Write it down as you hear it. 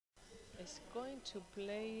is going to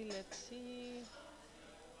play, let's see.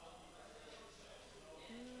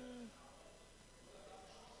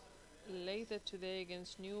 Later today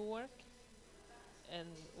against Newark, and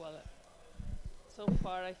well, so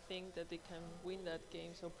far I think that they can win that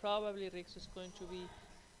game. So probably Rix is going to be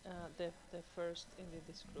the first in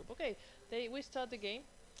this group. Okay, we start the game,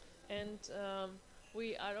 and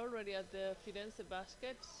we are already at the Firenze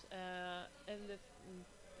basket, and the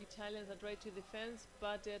Italians are ready to defense,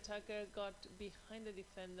 but the attacker got behind the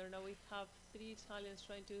defender. Now we have 3 Italians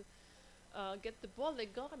trying to get the ball. They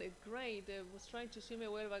got it great. They was trying to swim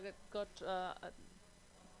away, but got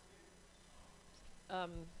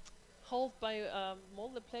hold by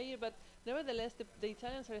Molde player. But nevertheless, the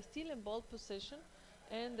Italians are still in ball possession,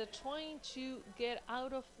 and they're trying to get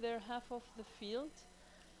out of their half of the field.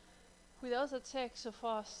 Without attack so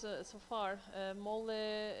far,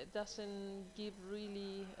 Molde doesn't give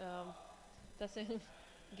really doesn't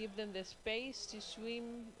give them the space to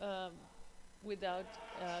swim without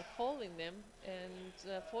calling them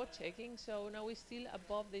and forechecking. So now we're still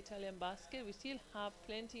above the Italian basket. We still have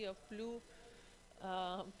plenty of blue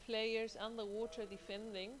players underwater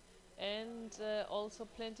defending, and also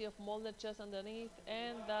plenty of Molde just underneath,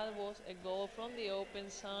 and that was a goal from the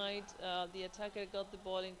open side. The attacker got the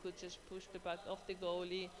ball and could just push the back of the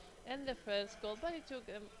goalie, and the first goal, but it took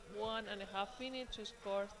 1.5 minutes to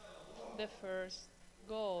score the first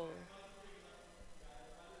goal.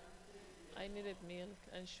 I needed milk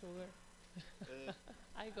and sugar.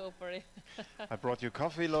 I go for it. I brought you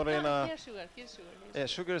coffee, Lorena. Here's sugar, here's sugar. Yeah,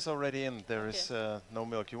 sugar is already in. There is no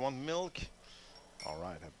milk. You want milk? All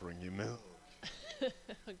right, I bring you milk.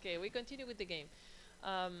 Okay, we continue with the game.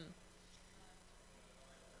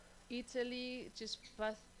 Italy just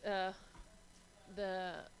passed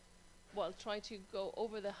tried to go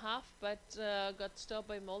over the half, but got stopped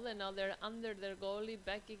by Molde, and now they're under their goalie,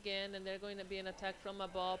 back again, and they're going to be an attack from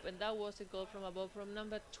above, and that was a goal from above from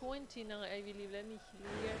number 29, I believe. Let me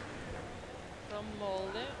hear from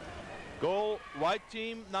Molde. Goal, white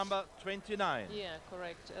team, number 29. Yeah,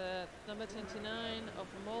 correct. Number 29 of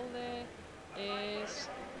Molde is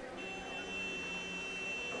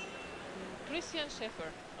Christian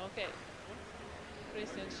Schäfer. Okay.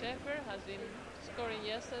 Christian Schäfer has been scoring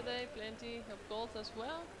yesterday, plenty of goals as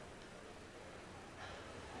well.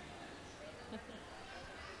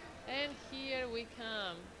 And here we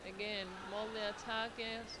come again. Molde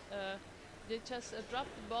attackers. They just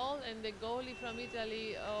dropped the ball, and the goalie from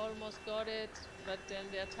Italy almost got it, but then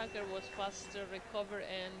the attacker was faster, recovered,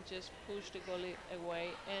 and just pushed the goalie away.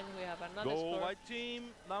 And we have another goal, score. white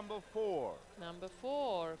team, number 4. Number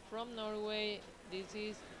 4 from Norway. This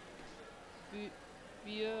is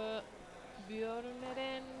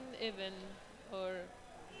Bjørneren Even, or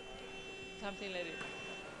something like it.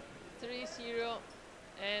 3-0,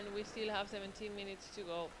 and we still have 17 minutes to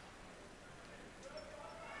go.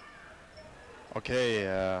 Okay,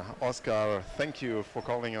 Oscar, thank you for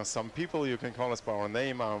calling us some people. You can call us by our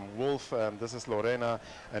name. I'm Wolf, and this is Lorena,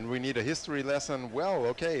 and we need a history lesson. Well,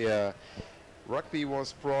 okay, rugby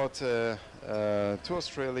was brought to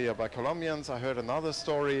Australia by Colombians. I heard another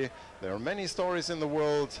story. There are many stories in the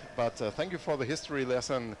world, but thank you for the history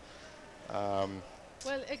lesson.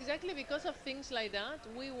 Well, exactly because of things like that,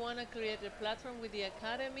 we want to create a platform with the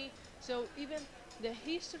academy, so even the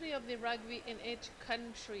history of the rugby in each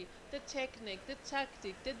country, the technique, the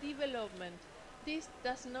tactic, the development, this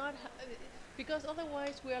does not because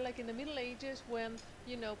otherwise we are like in the Middle Ages when,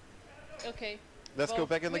 you know, okay. Let's go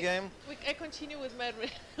back in the game. I continue with my,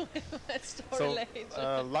 with my story so,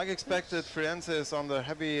 later. like expected, Firenze is on the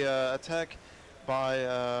heavy attack by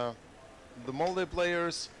the Molde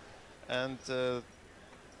players, and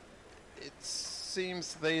it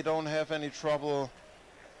seems they don't have any trouble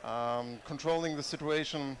controlling the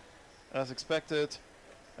situation as expected.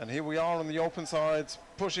 And here we are on the open side,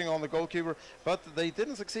 pushing on the goalkeeper, but they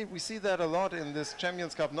didn't succeed. We see that a lot in this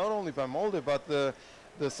Champions Cup, not only by Molde, but the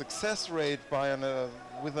success rate by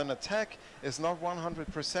with an attack is not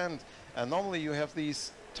 100%. And normally you have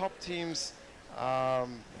these top teams,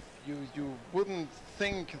 you wouldn't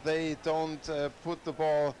think they don't put the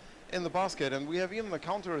ball in the basket. And we have even a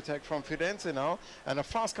counter-attack from Firenze now, and a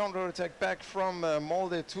fast counter-attack back from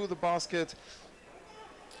Molde to the basket.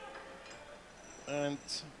 And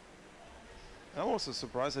I was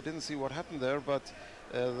surprised. I didn't see what happened there, but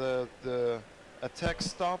the attack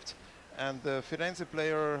stopped, and the Firenze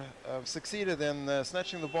player succeeded in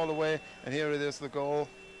snatching the ball away. And here it is, the goal.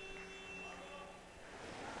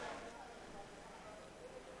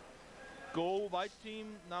 Goal, white team,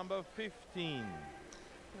 number 15.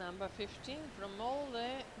 Number 15 from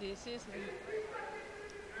Molde. This is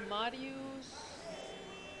Marius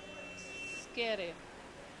scary.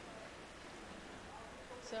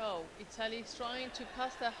 So Italy is trying to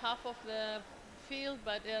pass the half of the field,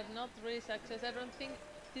 but they are not really success. I don't think,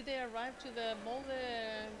 did they arrive to the Molde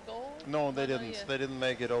goal? No, they Not didn't. yet. They didn't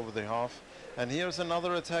make it over the half. And here's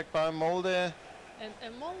another attack by Molde. And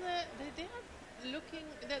Molde, they are looking,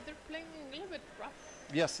 they're playing a little bit rough.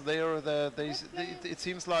 Yes, they are. It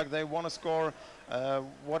seems like they want to score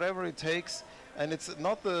whatever it takes, and it's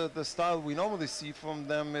not the style we normally see from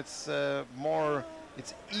them. It's more.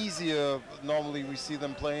 It's easier. Normally we see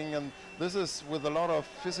them playing, and this is with a lot of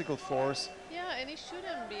physical force. Yeah, and it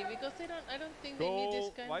shouldn't be because they don't. I don't think they need this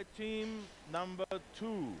Goal, kind. white team number 2.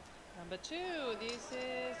 Number 2, this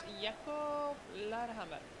is Jakob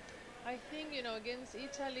Larhammer. I think, you know, against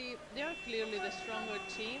Italy, they are clearly the stronger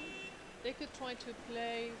team. They could try to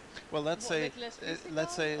play. Well, let's say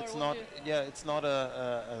it's not. Yeah, it's not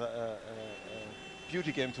a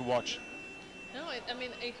beauty game to watch. No, I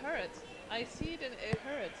mean it hurts. I see it and it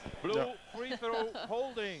hurts. Blue free throw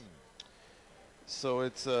holding. So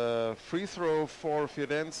it's a free throw for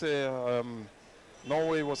Firenze.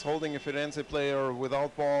 Norway was holding a Firenze player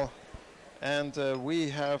without ball, and we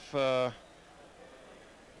have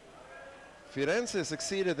Firenze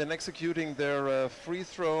succeeded in executing their free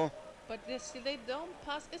throw. But they don't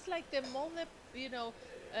pass. It's like the Molde, you know,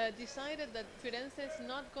 decided that Firenze is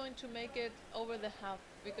not going to make it over the half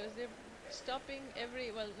because they're stopping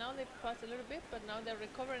every. Well, now they pass a little bit, but now they're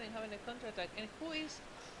recovering and having a counterattack. And who is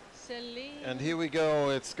Celine? And here we go.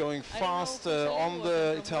 It's going fast on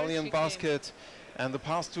the Italian basket, and the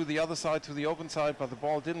pass to the other side, to the open side, but the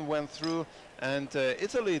ball didn't went through. And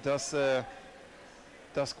Italy does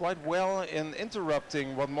quite well in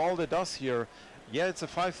interrupting what Molde does here. Yeah, it's a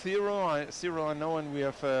 5-0, I know, and we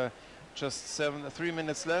have just 3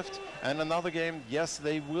 minutes left. And another game, yes,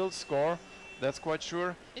 they will score. That's quite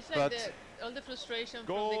sure. It's like all the frustration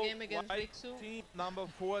from the game against Riksu. Team number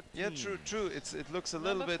 14. Yeah, true. It looks a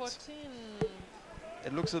little bit. 14.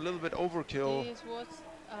 It looks a little bit overkill. This was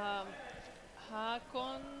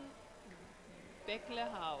Hakon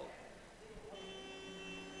Beklehau.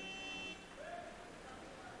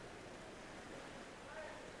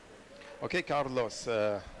 Okay, Carlos,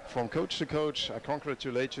 from coach to coach, I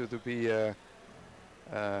congratulate you to be her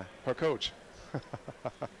coach.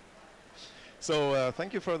 So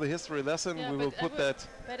thank you for the history lesson. Yeah, we will put that.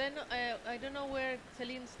 But I don't know where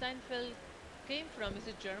Celine Steinfeld came from. Is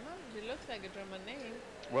it German? It looks like a German name.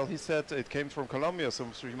 Well, he said it came from Colombia, so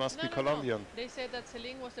she must be Colombian. No. They said that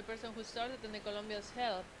Celine was the person who started and the Colombia's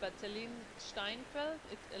help, but Celine Steinfeld,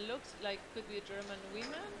 it looks like could be a German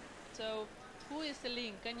woman. So who is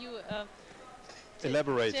Celine? Can you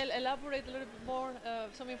elaborate a little bit more,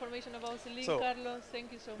 some information about Celine, so Carlos?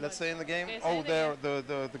 Thank you so much. Let's say in the game. Okay, oh, there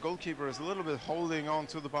the goalkeeper is a little bit holding on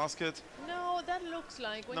to the basket. No, that looks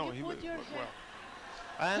like when you put your head.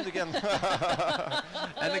 And again,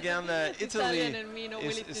 Italy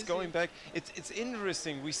is going back. It's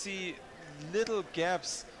interesting. We see little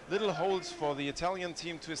gaps, little holes for the Italian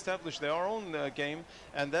team to establish their own game,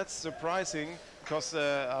 and that's surprising because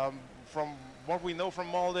from what we know from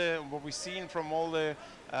Molde, what we've seen from Molde,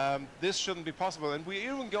 this shouldn't be possible. And we're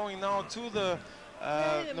even going now to the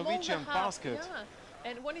Norwegian basket.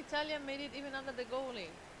 Yeah. And one Italian made it even under the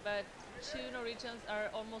goalie, but two Norwegians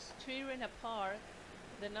are almost tearing apart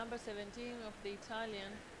the number 17 of the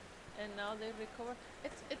Italian, and now they recover. I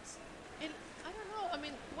don't know. I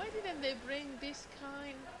mean, why didn't they bring this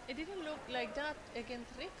kind? It didn't look like that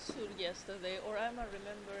against Riksu yesterday, or am I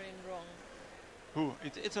remembering wrong? Who?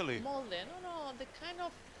 Italy? Molde. No. The kind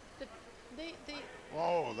of they.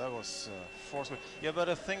 Oh, that was forceful. Yeah, but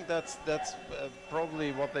I think that's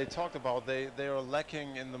probably what they talked about. They are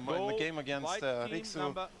lacking in the game against Riksu.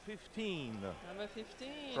 Number 15. Number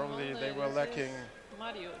 15. Probably Molde, they were lacking.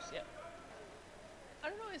 Marius, yeah. I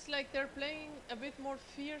don't know. It's like they're playing a bit more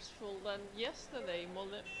fearful than yesterday,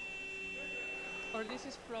 Molde. Or this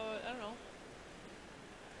is I don't know.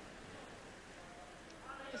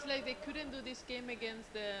 It's like they couldn't do this game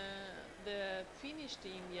against the Finnish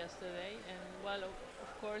team yesterday, and while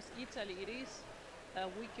of course Italy, it is a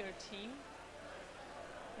weaker team,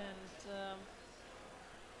 and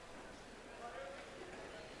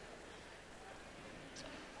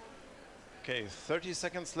okay, 30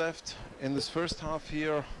 seconds left in this first half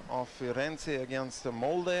here of Firenze against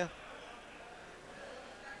Molde.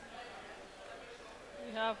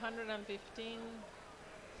 we have 115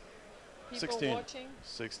 people watching.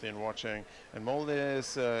 16 watching. And Molde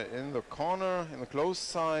is in the corner, in the close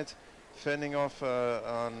side, fending off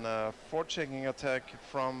on forechecking attack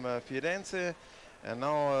from Firenze. And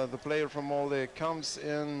now the player from Molde comes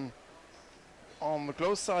in on the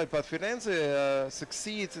close side, but Firenze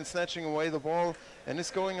succeeds in snatching away the ball and is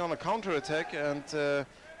going on a counter attack, and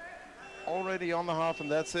already on the half,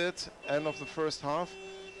 and that's it. End of the first half.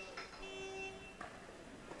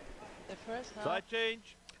 The first half. Side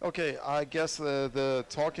change. Okay, I guess the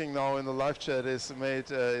talking now in the live chat is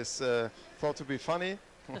thought to be funny.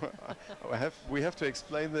 we have to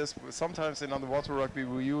explain this. Sometimes in underwater rugby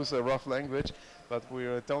we use a rough language, but we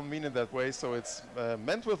don't mean it that way. So it's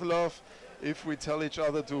meant with love. If we tell each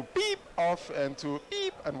other to beep off and to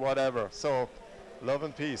beep and whatever. So love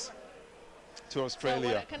and peace to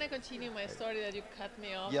Australia. So can I continue my story that you cut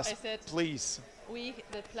me off? Yes, I said please.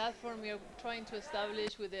 the platform we are trying to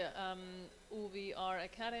establish with the UVR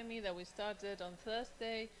Academy that we started on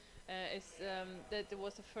Thursday is that there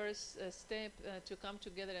was the first step to come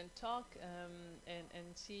together and talk and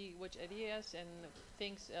see which ideas and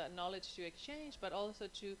things, knowledge to exchange, but also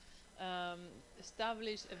to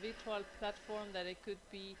establish a virtual platform that it could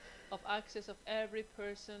be of access of every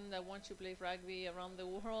person that wants to play rugby around the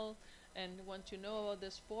world and want to know about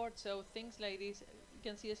the sport. So things like this you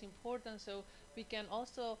can see as important, so we can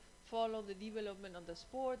also follow the development of the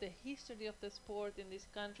sport, the history of the sport in this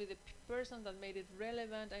country, the persons that made it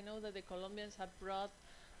relevant. I know that the Colombians have brought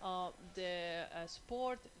the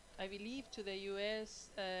sport, I believe, to the US,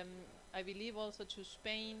 I believe also to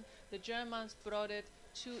Spain. The Germans brought it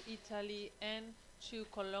to Italy and to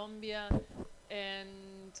Colombia, and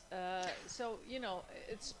so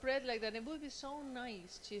it spread like that. It would be so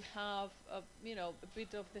nice to have a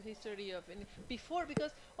bit of the history of before,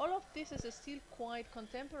 because all of this is still quite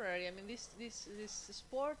contemporary. I mean, this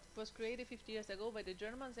sport was created 50 years ago by the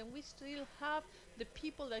Germans, and we still have the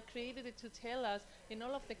people that created it to tell us in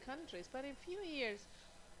all of the countries. But in a few years,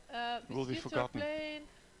 will be forgotten.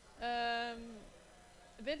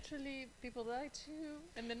 Eventually, people die too,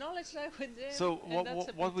 and the knowledge lies with them. So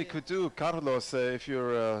what we could do, Carlos, if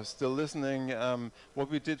you're still listening, what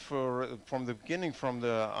we did from the beginning, from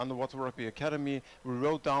the Underwater Rugby Academy, we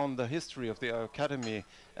wrote down the history of the academy.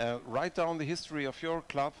 Write down the history of your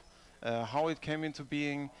club, how it came into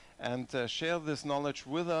being, and share this knowledge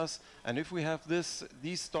with us. And if we have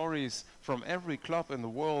these stories from every club in the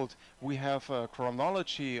world, we have a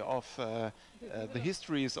chronology of the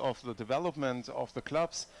histories of the development of the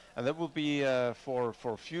clubs, and that will be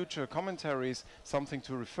for future commentaries something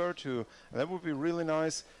to refer to, and that would be really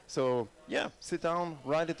nice. So yeah, sit down,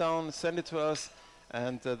 write it down, send it to us,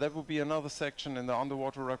 and that will be another section in the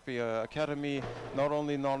Underwater Rugby Academy. Not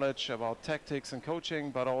only knowledge about tactics and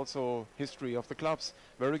coaching, but also history of the clubs.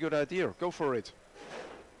 Very good idea, go for it.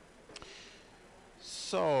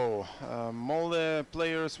 So, Molde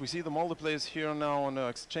players, we see the Molde players here now on the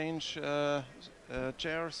exchange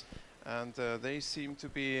chairs, and they seem to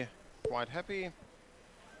be quite happy.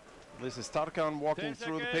 This is Tarkan walking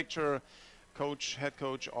through the picture, head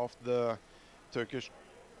coach of the Turkish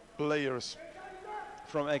players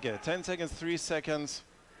from Ege. 10 seconds, 3 seconds.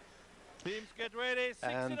 Teams get ready, 6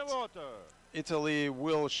 in the water. Italy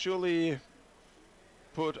will surely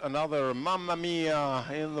put another Mamma Mia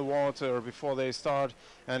in the water before they start.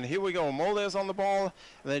 And here we go, Molde is on the ball.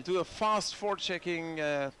 They do a fast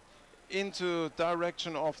forechecking into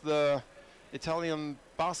direction of the Italian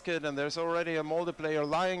basket, and there's already a Molde player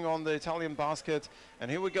lying on the Italian basket.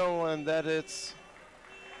 And here we go, and that is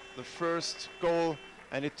the first goal.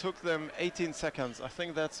 And it took them 18 seconds. I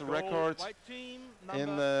think that's a record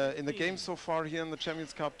in the game so far here in the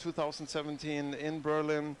Champions Cup 2017 in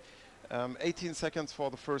Berlin. 18 seconds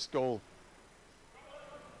for the first goal.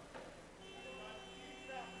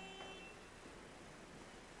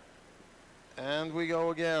 And we go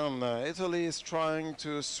again. Italy is trying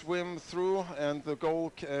to swim through, and the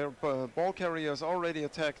ball carrier is already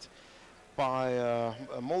attacked by a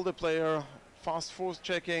Molde player. Fast force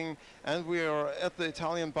checking, and we are at the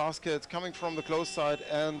Italian basket coming from the close side,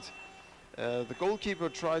 and the goalkeeper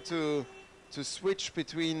tried to switch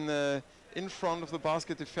between in front of the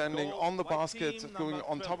basket, defending on the basket, going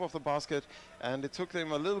on top of the basket, and it took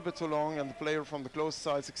them a little bit too long, and the player from the close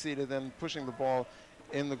side succeeded in pushing the ball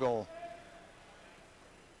in the goal.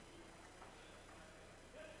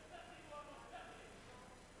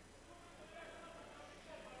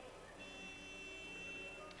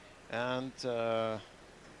 And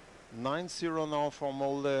 9-0 now for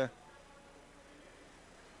Molde.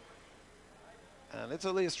 And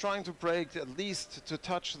Italy is trying to break, at least to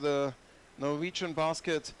touch the Norwegian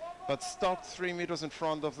basket, but stopped 3 meters in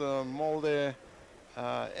front of the Molde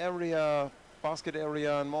basket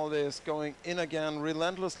area, and Molde is going in again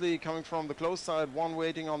relentlessly, coming from the close side, one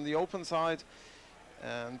waiting on the open side.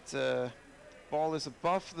 And Ball is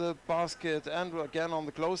above the basket and again on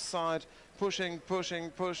the close side, pushing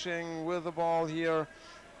with the ball here.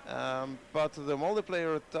 But the Molde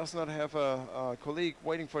player does not have a colleague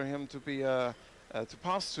waiting for him to be to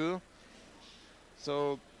pass to.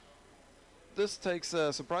 So this takes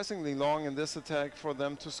surprisingly long in this attack for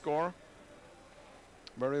them to score.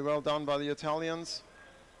 Very well done by the Italians.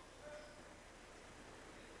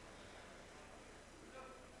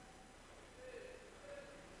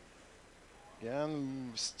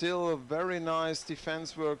 Again, still a very nice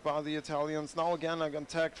defense work by the Italians. Now again an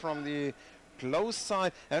attack from the close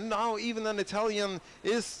side, and now even an Italian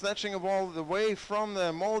is snatching a ball away from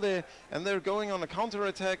the Molde, and they're going on a counter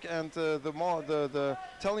attack, and the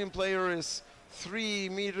Italian player is 3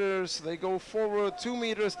 meters, they go forward 2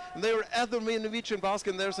 meters, and they're at the Norwegian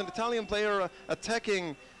basket, and there's an Italian player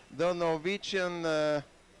attacking the Norwegian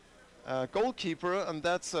goalkeeper, and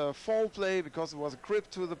that's a foul play because it was a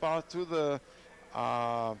grip to the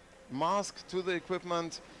mask, to the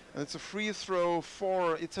equipment, and it's a free throw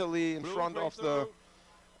for Italy in front of the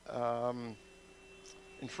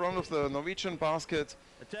Norwegian basket.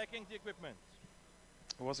 Attacking the equipment.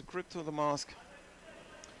 It was a grip to the mask.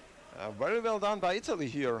 Very well done by Italy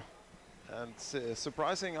here, and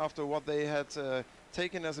surprising after what they had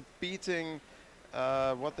taken as a beating.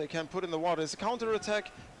 What they can put in the water is a counter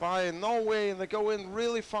attack by Norway, and they go in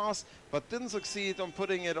really fast but didn't succeed on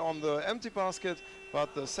putting it on the empty basket,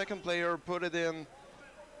 but the second player put it in.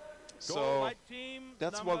 So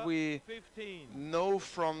that's what we 15. know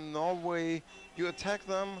from Norway. You attack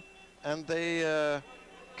them and they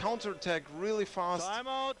counter attack really fast.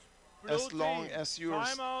 Timeout, as long as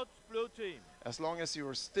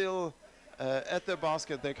you're still at the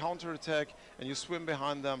basket, they counter attack and you swim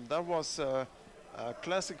behind them. That was a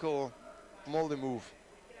classical Molde move.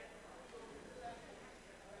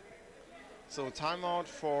 So timeout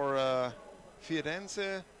for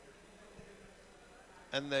Firenze,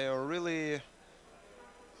 and they are really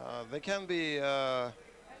they can be well,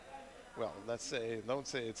 let's say, don't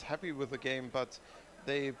say it's happy with the game, but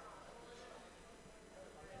they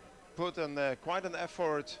put quite an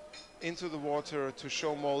effort into the water to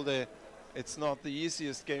show Molde it's not the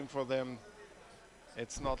easiest game for them.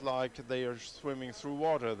 It's not like they are swimming through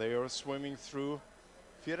water, they are swimming through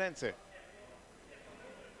Firenze.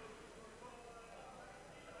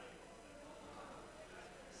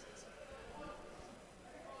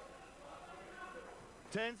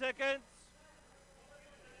 Ten seconds.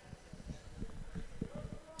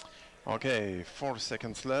 Okay, 4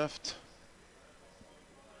 seconds left.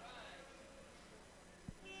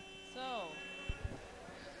 So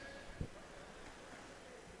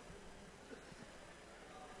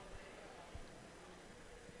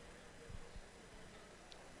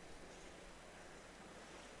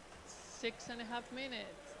 6.5 minutes.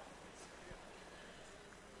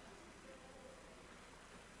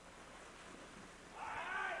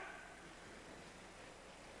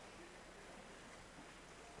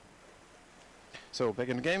 So back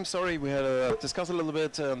in the game, sorry, we had to discuss a little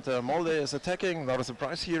bit, and Molde is attacking, not a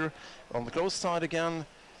surprise here, on the close side again,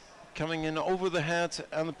 coming in over the head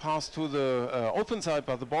and the pass to the open side,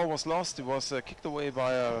 but the ball was lost. It was kicked away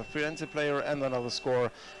by a Firenze player, and another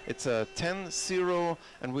score. It's a 10-0,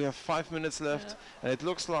 and we have 5 minutes left, and it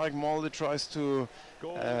looks like Molde tries to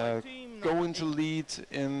go into lead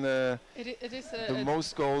in It is the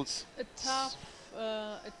most goals.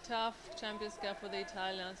 A tough Champions Cup for the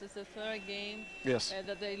Italians. It's the third game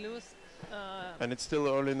that they lose. And it's still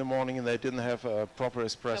early in the morning, and they didn't have a proper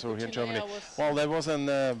espresso here in Germany. Well, there was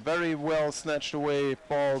a very well snatched away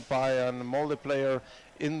ball by a Molde player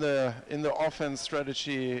in the offense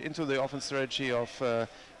strategy, into the offense strategy of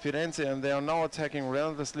Firenze, and they are now attacking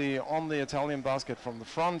relentlessly on the Italian basket from the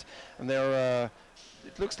front, and they're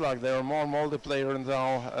it looks like there are more Molde players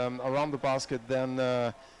now around the basket than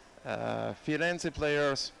Firenze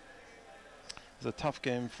players. It's a tough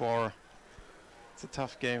game for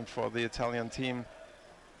the Italian team.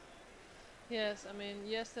 Yes, I mean,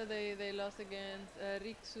 yesterday they lost against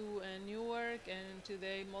Rixu and Newark, and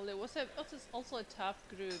today Molde was also a tough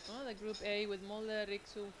group. The Group A with Molde,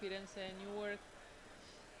 Rixu, Firenze, and Newark.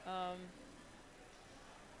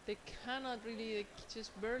 They cannot really, they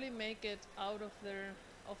just barely make it out of their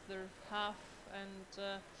half, and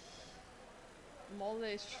Molde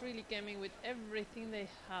is really coming with everything they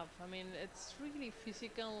have. I mean, it's really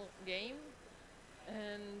physical game,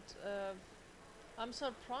 and I'm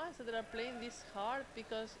surprised that they are playing this hard,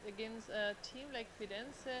 because against a team like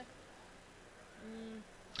Firenze,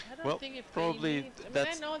 I don't Well, think if probably they need, I mean, I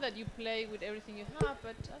that's know that you play with everything you have,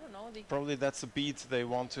 but I don't know. They probably that's a beat they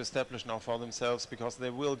want to establish now for themselves, because they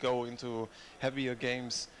will go into heavier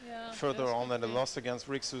games yeah, further that's on, could and they be. lost against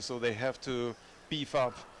Rixu, so they have to beef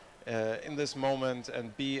up in this moment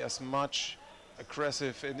and be as much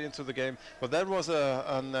aggressive into the game. But that was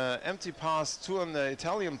an empty pass to an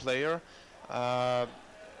Italian player.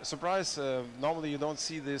 Surprise! Normally you don't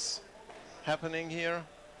see this happening here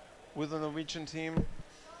with the Norwegian team.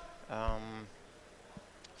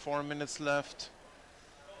 4 minutes left.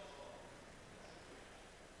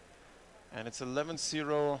 And it's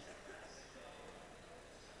 11-0.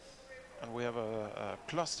 And we have a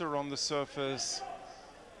cluster on the surface.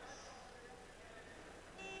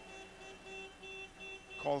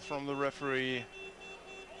 Call from the referee.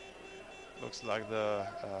 Looks like the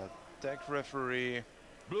deck referee.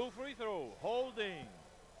 Blue free throw, holding.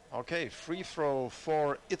 Okay, free throw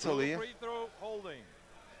for Italy. Blue free throw, holding.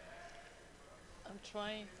 I'm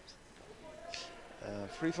trying.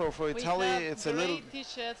 Free throw for We Italy. have It's a little.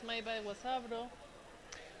 T-shirts made by Wasabro.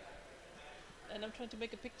 And I'm trying to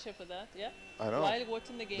make a picture for that, yeah? I know. While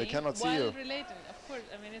watching the game. They cannot see while you. relating, of course.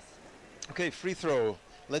 I mean, it's... Okay, free throw.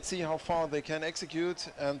 Let's see how far they can execute.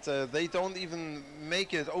 And they don't even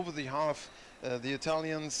make it over the half, the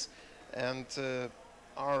Italians, and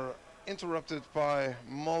are interrupted by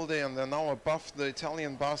Molde, and they're now above the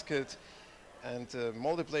Italian basket. And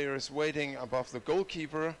Molde player is waiting above the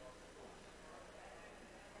goalkeeper.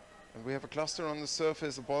 And we have a cluster on the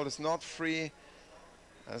surface. The ball is not free.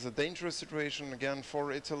 As a dangerous situation again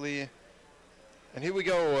for Italy. And here we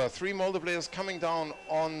go, 3 Molde players coming down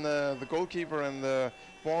on the goalkeeper and the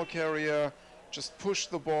ball carrier. Just push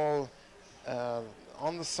the ball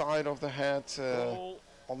on the side of the head,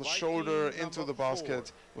 on the shoulder, into the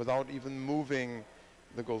basket without even moving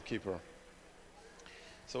the goalkeeper.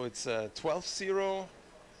 So it's 12-0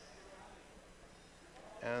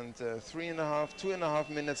 and 2.5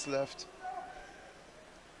 minutes left.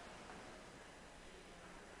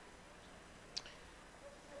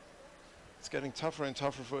 It's getting tougher and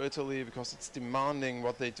tougher for Italy because it's demanding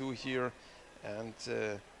what they do here, and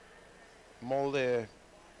Molde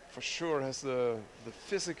for sure has the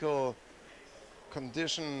physical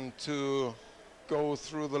condition to go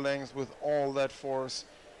through the length with all that force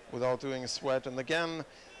without doing a sweat. And again,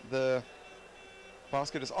 the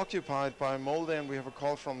basket is occupied by Molde, and we have a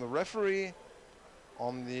call from the referee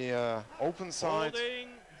on the open side. Holding,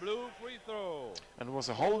 blue free throw. And it was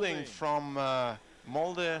a holding from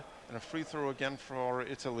Molde, and a free throw again for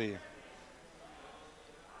Italy.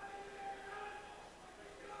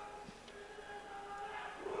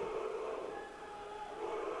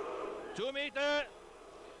 Two meter,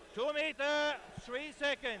 3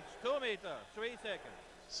 seconds, 2 meter, 3 seconds.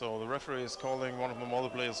 So the referee is calling one of the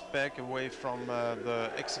Molde players back away from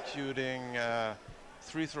the executing,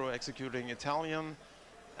 free throw executing Italian.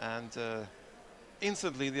 And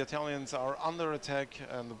instantly the Italians are under attack,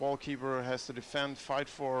 and the ball keeper has to defend, fight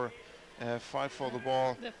for the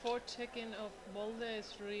ball. The forechecking of Molde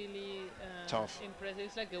is really Tough. impressive.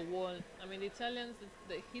 It's like a wall. I mean, the Italians,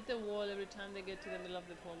 they hit the wall every time they get to the middle of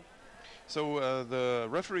the pole. So the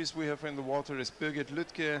referees we have in the water is Birgit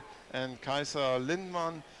Lütke and Kaiser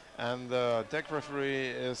Lindmann, and the deck referee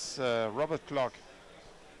is Robert Klock.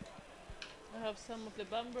 I have some of the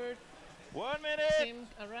Bamberg 1 minute. team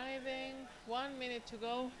arriving. 1 minute to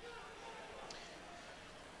go.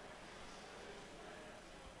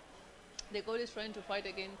 The goal is trying to fight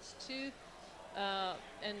against 2,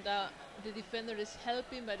 and the defender is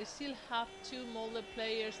helping, but they still have 2 Molde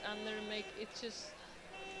players under.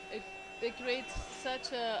 It creates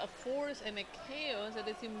such a force and a chaos that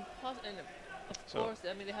it's impossible. And of course,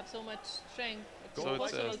 I mean, they have so much strength. It's So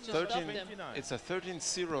impossible it's to stop 13. them. It's a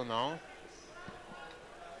 13-0 now.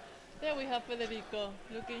 There we have Federico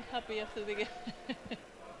looking happy after the game.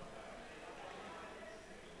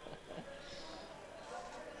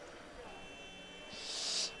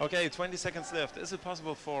 Okay, 20 seconds left. Is it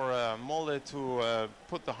possible for Molde to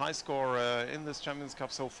put the high score in this Champions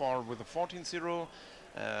Cup so far with a 14-0?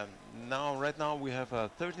 Right now we have a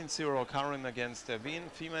 13-0 Karin against Wien,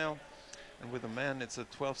 female, and with the men it's a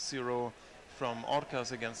 12-0 from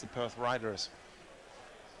Orcas against the Perth Riders,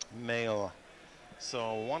 male.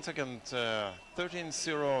 So 1 second,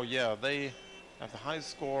 13-0, yeah, they have the highest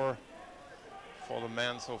score for the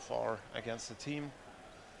men so far against the team.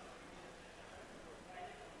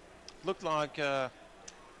 Looked like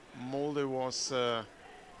Molde was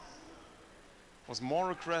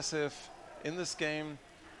more aggressive in this game,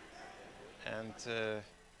 and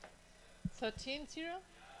 13-0?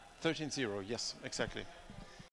 13-0, yes, exactly.